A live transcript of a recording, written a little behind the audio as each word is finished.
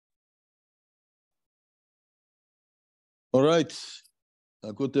All right.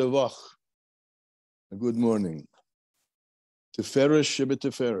 A good morning. Tiferes Shebet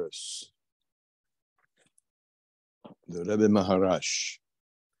Tiferes. The Rebbe Maharash.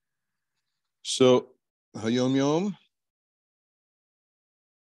 So, Hayom Yom,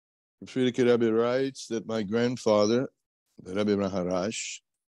 the Frierdiker Rebbe writes that my grandfather, the Rebbe Maharash,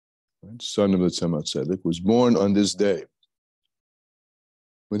 son of the Tzemach Tzedek, was born on this day.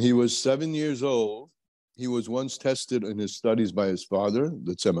 When he was 7 years old, he was once tested in his studies by his father,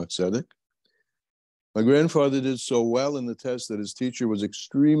 the Tzemach Tzedek. My grandfather did so well in the test that his teacher was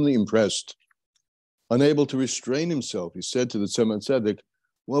extremely impressed. Unable to restrain himself, he said to the Tzemach Tzedek,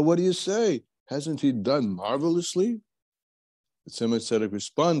 "Well, what do you say? Hasn't he done marvelously?" The Tzemach Tzedek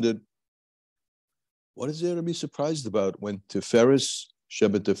responded, "What is there to be surprised about when Tiferes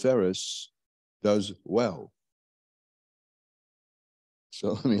Shebet Tiferes does well?"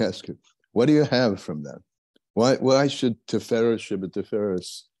 So let me ask you, what do you have from that? Why should Tiferes Shebet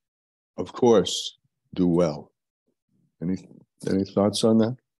Tiferes, of course, do well? Any thoughts on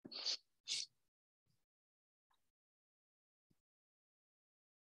that?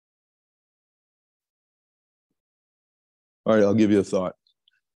 All right, I'll give you a thought.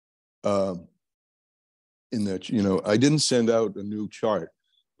 In that, I didn't send out a new chart,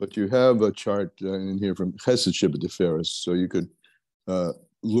 but you have a chart in here from Chesed Shebet Tiferes, so you could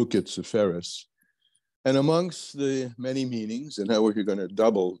look at Tiferes. And amongst the many meanings, and how we're going to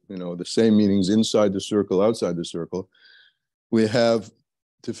double, the same meanings inside the circle, outside the circle, we have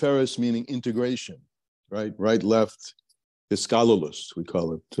Tiferes meaning integration, right? Right, left, iskalolus, we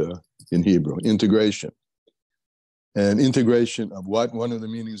call it in Hebrew, integration. And integration of what? One of the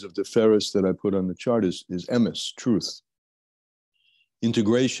meanings of Tiferes that I put on the chart is emes, truth.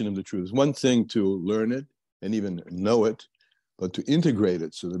 Integration of the truth. It's one thing to learn it and even know it, but to integrate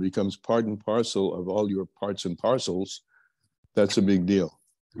it so that it becomes part and parcel of all your parts and parcels, that's a big deal.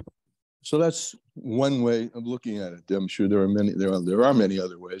 So that's one way of looking at it. I'm sure there are many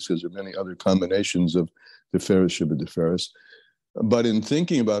other ways, because there are many other combinations of Tiferes Shebet Tiferes. But in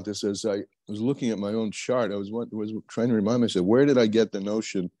thinking about this, as I was looking at my own chart, I was trying to remind myself, where did I get the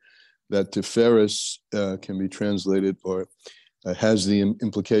notion that Tiferes can be translated or has the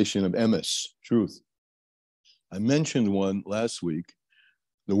implication of emes, truth? I mentioned one last week.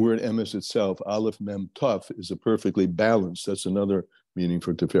 The word emes itself, aleph, mem, taf, is a perfectly balanced. That's another meaning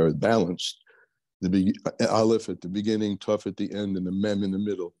for Tiferes, balanced. The aleph at the beginning, taf at the end, and the mem in the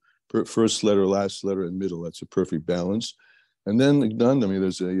middle. First letter, last letter, and middle. That's a perfect balance. And then it dawned on me,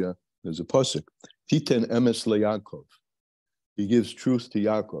 there's a pasuk, Titen emes leYaakov. He gives truth to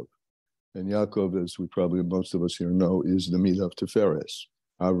Yaakov. And Yaakov, as most of us here know, is the midah of Tiferes.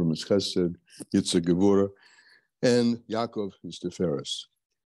 Avram is Chesed, Yitzchak Gevurah, and Yaakov is Tiferes.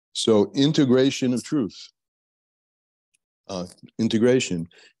 So integration of truth. Integration,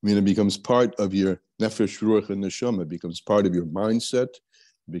 it becomes part of your nefesh, ruach, and neshama. It becomes part of your mindset,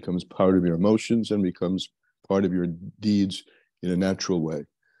 it becomes part of your emotions, and becomes part of your deeds in a natural way.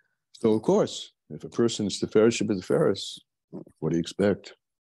 So, of course, if a person is Tiferes Shebet Tiferes, what do you expect?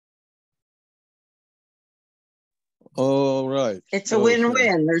 All right. It's a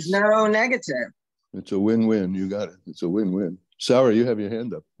win-win. There's no negative. It's a win-win. You got it. It's a win-win. Sarah, you have your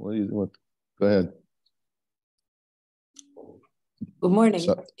hand up. What do you want? Go ahead. Good morning.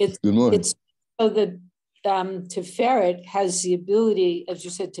 Good morning. It's so that Tiferet has the ability, as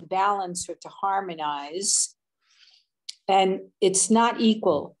you said, to balance or to harmonize. And it's not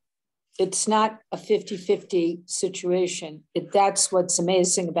equal. It's not a 50-50 situation. That's what's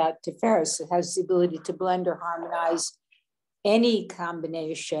amazing about Tiferes. It has the ability to blend or harmonize any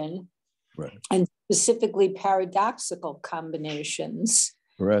combination, right, and specifically paradoxical combinations,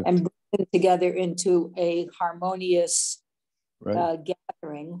 right, and bring them together into a harmonious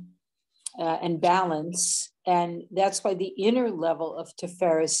gathering and balance. And that's why the inner level of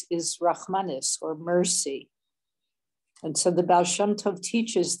Tiferes is Rachmanis, or mercy. And so the Baal Shem Tov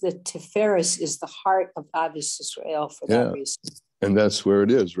teaches that Tiferes is the heart of Ahavas Yisrael for that reason. And that's where it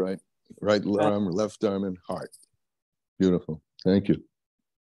is, right? Right arm, left arm, and heart. Beautiful. Thank you.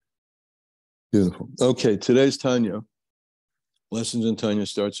 Beautiful. Okay, today's Tanya. Lessons in Tanya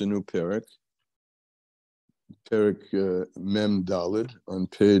starts a new parak. Parak Mem Daled on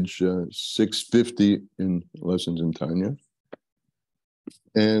page 650 in Lessons in Tanya.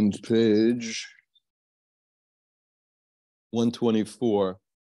 And page 124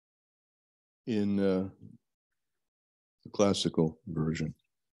 in the classical version.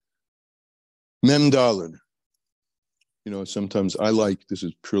 Mem Daled. Sometimes this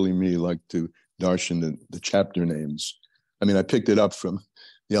is purely me, like to darshan the chapter names. I picked it up from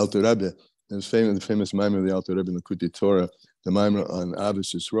the Alter Rebbe, the famous Maimon of the Alter Rebbe in the Kuti Torah, the Maimon on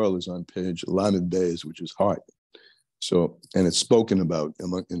Ahavas Yisrael is on page Lamed Beis, which is heart. So, and it's spoken about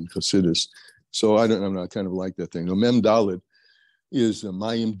in Chassidus. So I kind of like that thing. No, Mem Daled is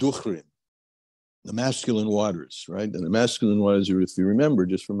Mayim Duchrin, the masculine waters, right? And the masculine waters, if you remember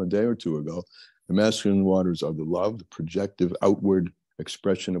just from a day or two ago, the masculine waters are the love, the projective outward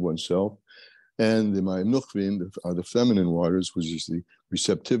expression of oneself. And the Mayim Nuchrin are the feminine waters, which is the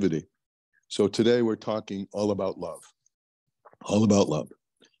receptivity. So today we're talking all about love. All about love.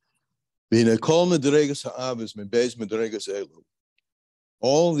 All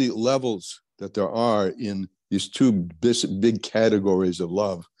the levels that there are in these two big categories of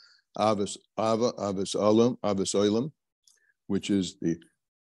love, Avos Olam, which is the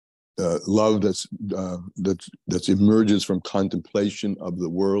love that emerges from contemplation of the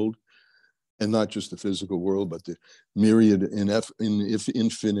world, and not just the physical world, but the myriad the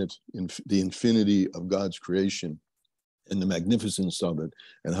infinity of God's creation, and the magnificence of it,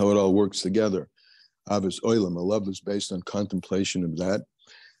 and how it all works together. Avos Olam, a love that's based on contemplation of that.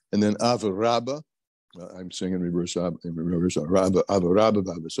 And then Avarabba, I'm saying in reverse, Rabba, Avarabba,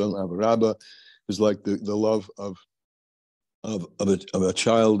 Avos Olam. Avarabba is like the love of a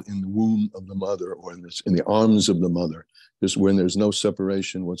child in the womb of the mother, or in the arms of the mother, just when there's no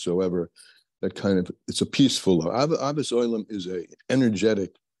separation whatsoever. That kind of, it's a peaceful love. Avos Olam is a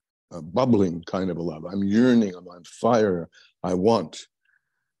energetic, bubbling kind of a love. I'm yearning, I'm on fire, I want.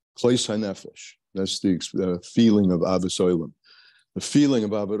 Klois HaNefesh, that's the feeling of Avos Olam. The feeling of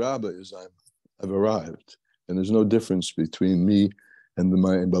Avarabba is I've arrived, and there's no difference between me and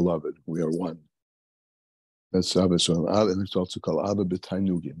my beloved. We are one. That's Avos Olam. And it's also called Abba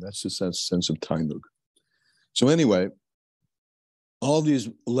B'Tainugim. That's the sense of Tainug. So anyway, all these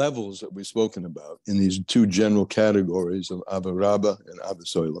levels that we've spoken about in these two general categories of Avarabba and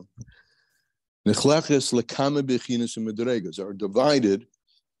Avos Olam are divided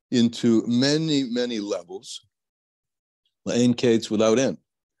into many, many levels, without end.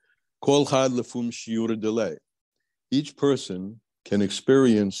 Each person can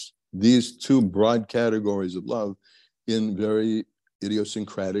experience these two broad categories of love in very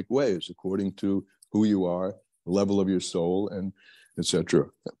idiosyncratic ways, according to who you are, the level of your soul, and etc.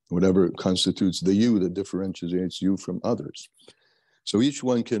 Whatever constitutes the you that differentiates you from others. So each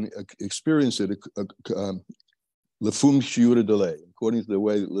one can experience it lefum shiura delay, according to the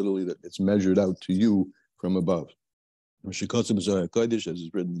way literally that it's measured out to you from above. As is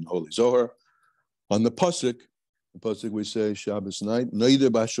written in Holy Zohar. On the pasuk we say Shabbos night, Noida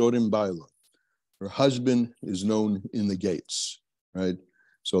Bashorim Baila. Her husband is known in the gates, right?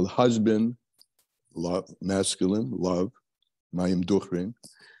 So the husband, love, masculine, love, Mayim Duchrin.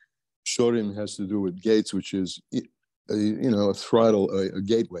 Shorim has to do with gates, which is a throttle, a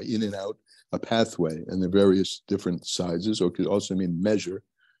gateway, in and out, a pathway, and the various different sizes, or it could also mean measure.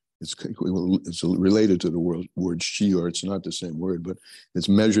 It's related to the word shiur. It's not the same word, but it's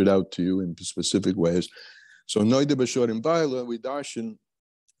measured out to you in specific ways. So Noida Bashorim Baila, we darshan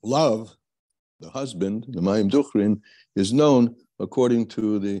love, the husband, the Mayim Duchrin, is known according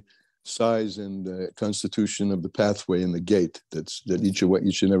to the size and the constitution of the pathway and the gate that each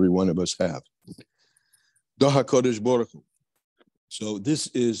and every one of us have. So this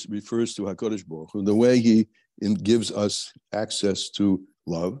refers to HaKadosh Baruch Hu, the way he gives us access to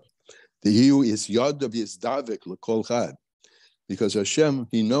love. The Hiu is Yad of Yizdavik L'Kol Chad, because Hashem,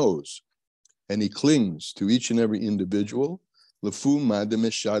 he knows and he clings to each and every individual, according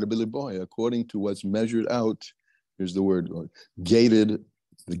to what's measured out. Here's the word, gated.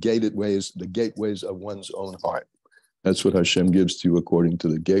 The gateways of one's own heart. That's what Hashem gives to you according to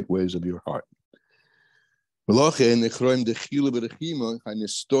the gateways of your heart.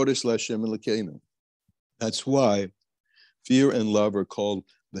 That's why fear and love are called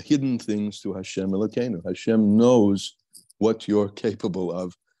the hidden things to Hashem Elokeinu. Hashem knows what you're capable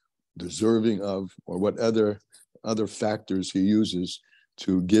of, deserving of, or what other factors he uses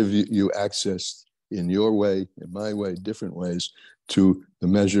to give you access in your way, in my way, different ways, to the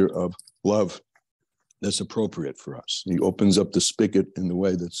measure of love that's appropriate for us. He opens up the spigot in the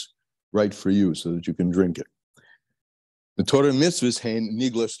way that's right for you so that you can drink it. The Torah mitzvahs hein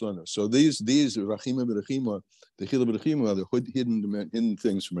niglas lana. So these rachima b'rachima, the chila b'rachima are the hidden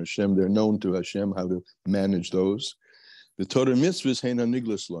things from Hashem. They're known to Hashem how to manage those. The Torah mitzvahs hein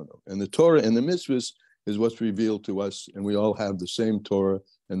niglas lana. And the Torah and the mitzvahs is what's revealed to us, and we all have the same Torah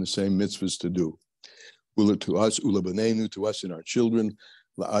and the same mitzvahs to do. Ula to us, ula b'neinu, to us and our children,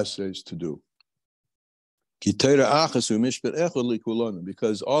 la'ases to do.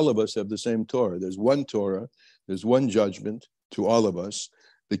 Because all of us have the same Torah. There's one Torah, there's one judgment to all of us.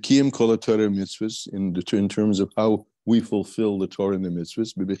 the Kiyam Kol Torah mitzvahs in terms of how we fulfill the Torah and the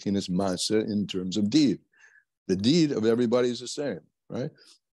mitzvahs, bebechinas maaseh in terms of deed. The deed of everybody is the same, right?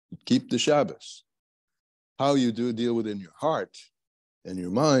 Keep the Shabbos. How you do deal with it in your heart and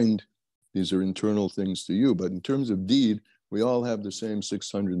your mind, these are internal things to you. But in terms of deed, we all have the same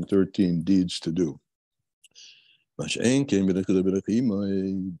 613 deeds to do.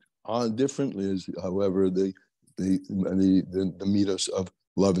 Differently is, however, the mitos of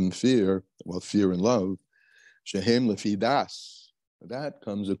love and fear, well, fear and love, shehem lefi das. That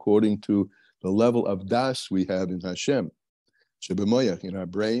comes according to the level of das we have in Hashem, shebemoyach, in our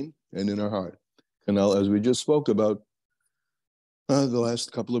brain and in our heart. Canal, as we just spoke about the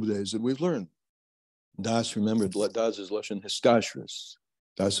last couple of days that we've learned. Das, remember, das is lashon hiskashris.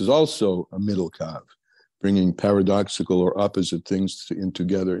 Das is also a middle kav, bringing paradoxical or opposite things in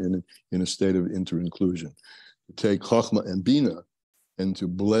together in a state of inter-inclusion. To take chokhmah and bina and to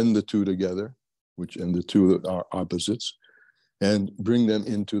blend the two together, and the two are opposites, and bring them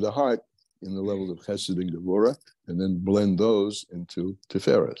into the heart in the level of chesed and gevurah, and then blend those into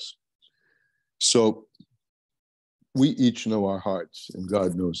tiferes. So we each know our hearts, and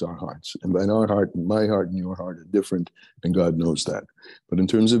God knows our hearts. And by our heart, and my heart and your heart are different, and God knows that. But in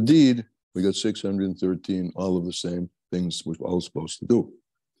terms of deed, we got 613, all of the same things we're all supposed to do.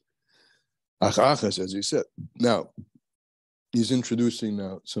 Achachas, as he said. Now, he's introducing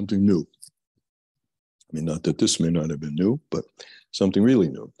now something new. I mean, not that this may not have been new, but something really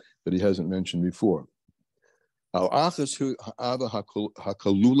new that he hasn't mentioned before. There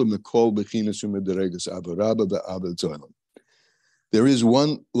is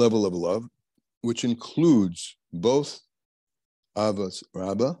one level of love which includes both Avas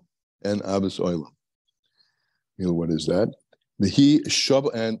Rabba and Avas Olam. You know, what is that?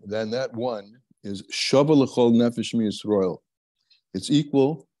 And then that one is Shava L'chol Nefesh MiYisrael. It's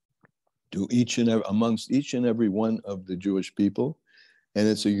equal to amongst each and every one of the Jewish people. And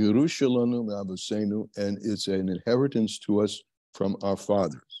it's a Yerushalanu Ma'avosenu, and it's an inheritance to us from our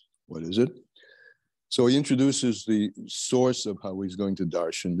fathers. What is it? So he introduces the source of how he's going to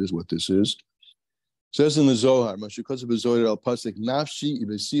darshan this, what this is. It says in the Zohar, Nafshi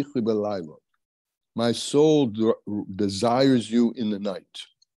ibesichli belaylo. My soul desires you in the night.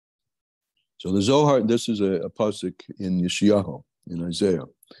 So the Zohar, this is a pasuk in Yeshayahu, in Isaiah.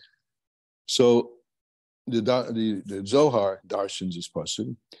 So the Zohar darshans this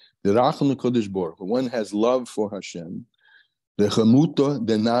pasuk. The Racham Kodesh Baruch Hu, one has love for Hashem. The Chamuta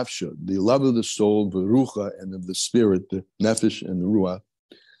de Nafsha, the love of the soul, the Rucha, and of the spirit, the Nefesh and the Ruach.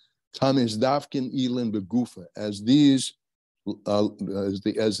 Tam is Dafkin Elin Begufa, as these, as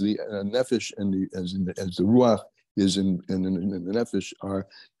the Nefesh and as the Ruach is in the Nefesh are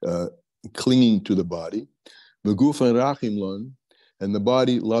clinging to the body. Begufa Rachim Lon, and the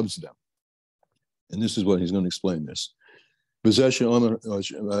body loves them. And this is what he's going to explain this. And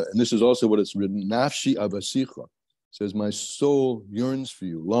this is also what it's written. Nafshi avasicha, says, my soul yearns for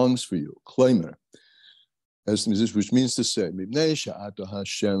you, longs for you. Klaimer, which means to say,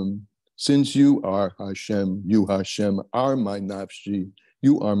 Hashem, since you are Hashem, you Hashem are my nafshi,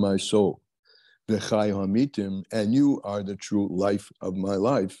 you are my soul. V'chai hamitim, and you are the true life of my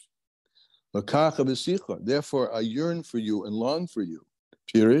life. Therefore, I yearn for you and long for you.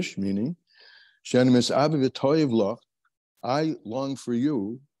 Pirish, meaning, I long for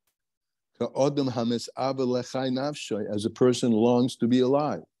you as a person longs to be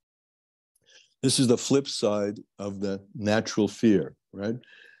alive. This is the flip side of the natural fear, right?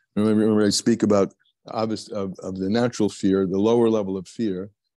 Remember I speak about of the natural fear, the lower level of fear,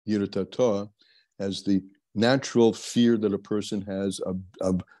 yirat, as the natural fear that a person has of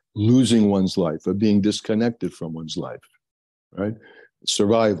losing one's life, of being disconnected from one's life, right?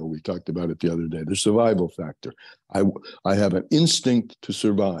 Survival, we talked about it the other day, the survival factor. I have an instinct to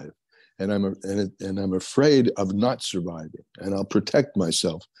survive, and I'm afraid of not surviving, and I'll protect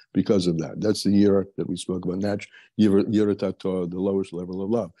myself because of that. That's the year that we spoke about, yirat, the lowest level of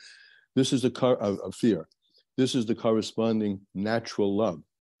love. This is of fear. This is the corresponding natural love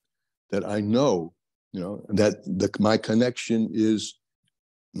that I know, that my connection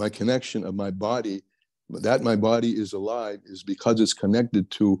of my body, that my body is alive is because it's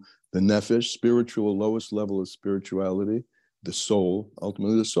connected to the nefesh, spiritual, lowest level of spirituality, the soul,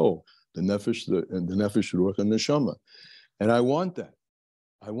 ultimately the soul, the nefesh, the nefesh, ruach, and neshama. And I want that.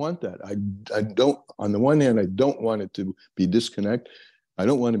 I don't, on the one hand, I don't want it to be disconnected. I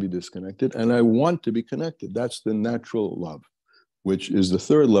don't want to be disconnected, and I want to be connected. That's the natural love, which is the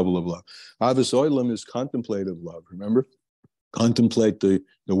third level of love. Avos Olam is contemplative love, remember? Contemplate the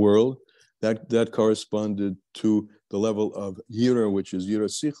world. That corresponded to the level of yira, which is yira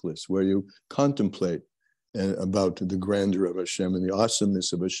sichlis, where you contemplate about the grandeur of Hashem and the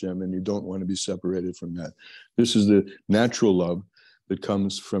awesomeness of Hashem, and you don't want to be separated from that. This is the natural love that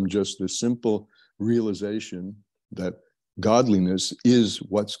comes from just the simple realization that godliness is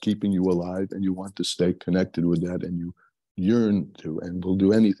what's keeping you alive, and you want to stay connected with that, and you yearn to and will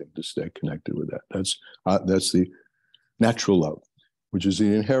do anything to stay connected with that. That's the natural love, which is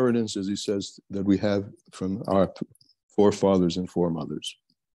the inheritance, as he says, that we have from our forefathers and foremothers.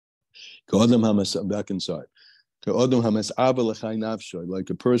 Back inside. Like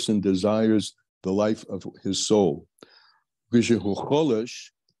a person desires the life of his soul.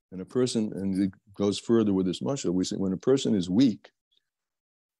 And a person, and it goes further with this mashal, we say when a person is weak,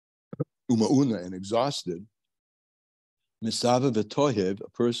 and exhausted, a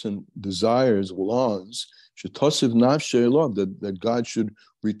person desires, longs, that God should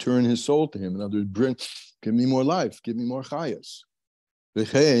return his soul to him. In other words, give me more life, give me more chayas.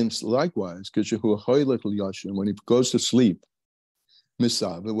 Likewise, when he goes to sleep,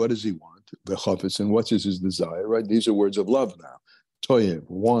 what does he want? And what is his desire? Right? These are words of love now. Toyev,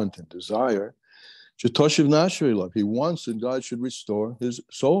 want and desire. He wants that God should restore his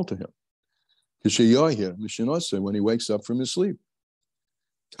soul to him. When he wakes up from his sleep.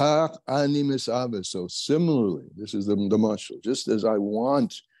 So similarly, this is the mashal. Just as I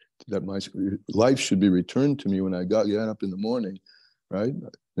want that my life should be returned to me when I get up in the morning, right?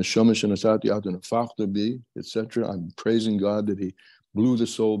 Etc. I'm praising God that he blew the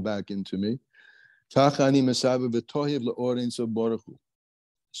soul back into me. So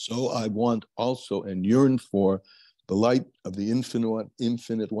I want also and yearn for the light of the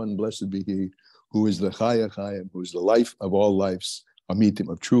infinite one, blessed be he, who is the Chaya Chayim, who is the life of all lives, Amitim,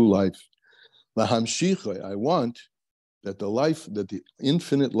 of true life. I want that the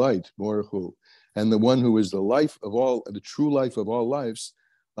infinite light, Baruch, and the one who is the life of all, the true life of all lives,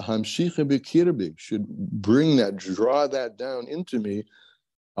 should bring that, draw that down into me,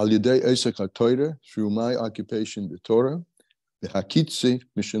 al yedei esek haTorah, through my occupation, the Torah, the hakitzi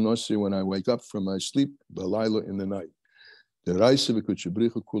mishenosi, when I wake up from my sleep, balayla, in the night, the raisa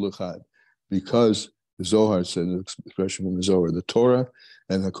v'kutshebricha kulachad, because the Zohar said, the expression from the Zohar, the Torah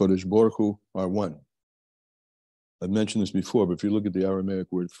and HaKadosh Baruch Hu are one. I've mentioned this before, but if you look at the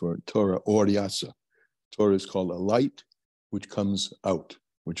Aramaic word for Torah, or yasa, Torah is called a light which comes out,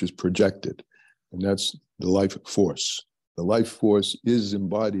 which is projected, and that's the life force. The life force is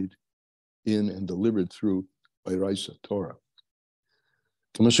embodied in and delivered through Bayraisa, Torah.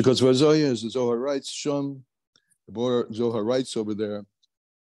 As the Zohar writes, Shom, the Zohar writes over there,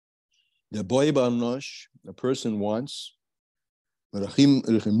 the boy ba'anosh, a person wants,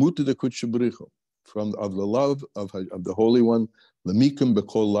 from of the love of the Holy One, l'mikim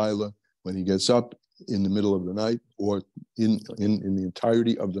b'kol laila, when he gets up in the middle of the night, or in the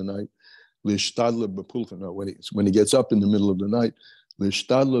entirety of the night, l'shtadla b'kulchan, no, when he gets up in the middle of the night,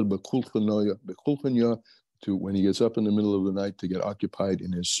 l'shtadla b'kulchan, to when he gets up in the middle of the night to get occupied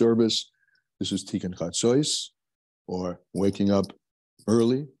in his service. This is tikkun chatzois, or waking up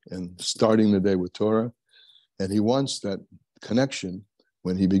early and starting the day with Torah, and he wants that connection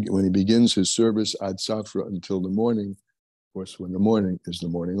when he begins his service ad safra until the morning. Of course, when the morning is the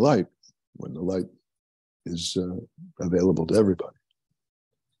morning light, when the light is available to everybody.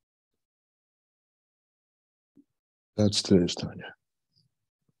 That's today's Tanya.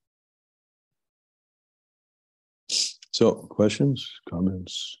 So, questions,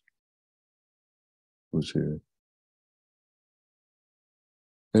 comments? Who's here?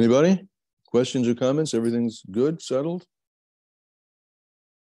 Anybody? Questions or comments? Everything's good, settled?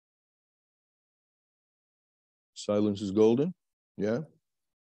 Silence is golden? Yeah?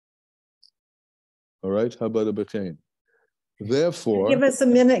 All right, how about a b'chein? Therefore... Give us a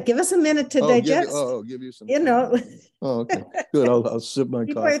minute to digest. Give you some time. Oh, okay. Good, I'll sip my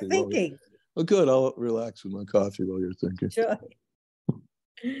People coffee. People are thinking. Oh, good, I'll relax with my coffee while you're thinking. Sure.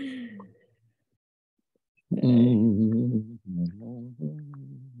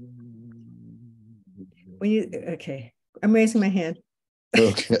 Okay, I'm raising my hand.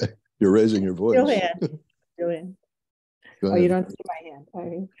 Okay, you're raising your voice. Still hand. Oh, you don't see my hand.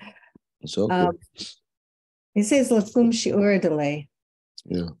 Right. It's okay. It says "Lafum shiur delay."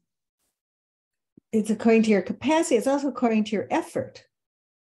 Yeah. It's according to your capacity. It's also according to your effort.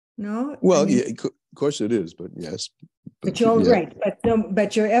 No. Well, yeah, of course it is, but yes. But you're right.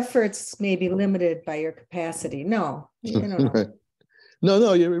 But your efforts may be limited by your capacity. No, you don't know. Right.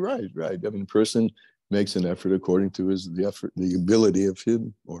 No, you're right. I mean, a person makes an effort according to the ability of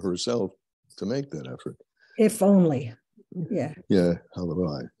him or herself to make that effort. If only. Yeah. Yeah,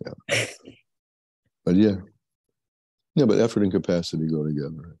 hallelujah. Yeah. But yeah. Yeah, but effort and capacity go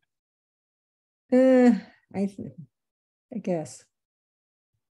together. I guess.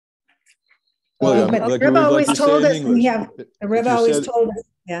 Well, But like the Rebbe always told us we have. The Rebbe always told us,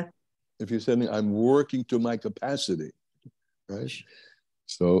 yeah. If you said, "I'm working to my capacity," right?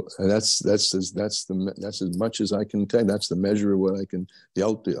 So that's as much as I can take. That's the measure of what I can.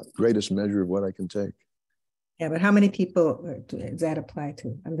 The greatest measure of what I can take. Yeah, but how many people does that apply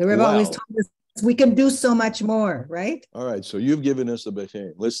to? I mean, the Rebbe Wow. always told us we can do so much more, right? All right. So you've given us a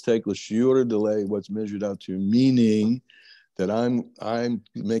behem. Let's take l'shiur delay what's measured out to, meaning that I'm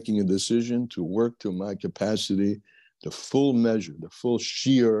making a decision to work to my capacity, the full measure, the full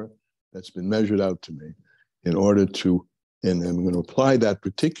shear that's been measured out to me, in order to, and I'm going to apply that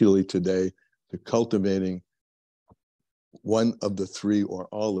particularly today to cultivating one of the three or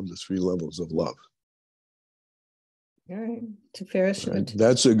all of the three levels of love. All right. Right?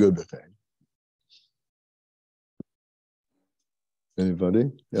 That's a good thing. Anybody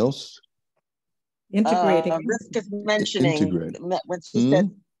else? Integrating. Rivka's mentioning when she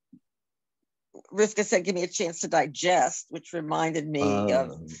said, Rivka said, "Give me a chance to digest," which reminded me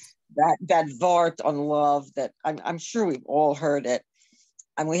of that vart on love that I'm sure we've all heard it.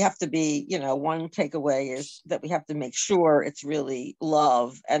 And we have to be, one takeaway is that we have to make sure it's really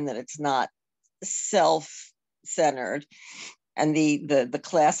love and that it's not self-centered. And the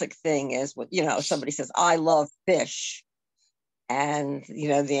classic thing is, somebody says, "I love fish." And,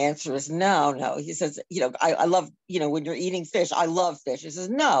 the answer is no. He says, I love, when you're eating fish, I love fish. He says,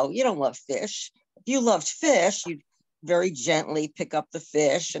 no, you don't love fish. If you loved fish, you'd very gently pick up the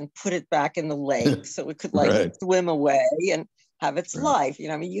fish and put it back in the lake so it could swim away and have its life.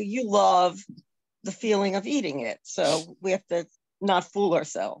 You love the feeling of eating it. So we have to not fool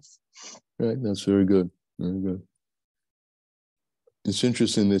ourselves. Right. That's very good. Very good. It's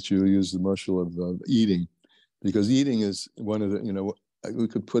interesting that you use the muscle of eating, because eating is one of the, we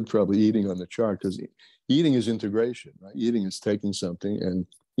could put probably eating on the chart, because eating is integration, right? Eating is taking something and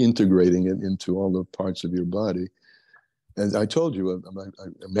integrating it into all the parts of your body. And I told you, I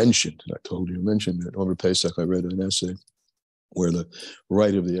mentioned that over Pesach, I read an essay where the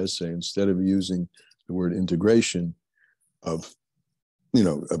writer of the essay, instead of using the word integration of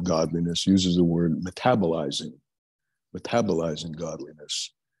godliness, uses the word metabolizing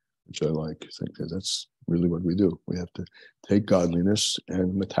godliness, which I like. I think that's really what we do. We have to take godliness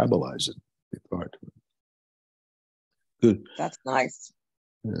and metabolize it, be part of it. Good. That's nice.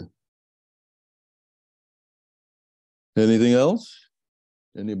 Yeah. Anything else?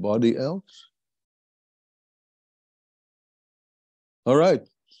 Anybody else? All right.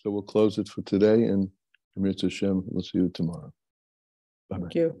 So we'll close it for today, and Amir Hashem, we'll see you tomorrow. Bye-bye.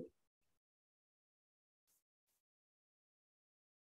 Thank you.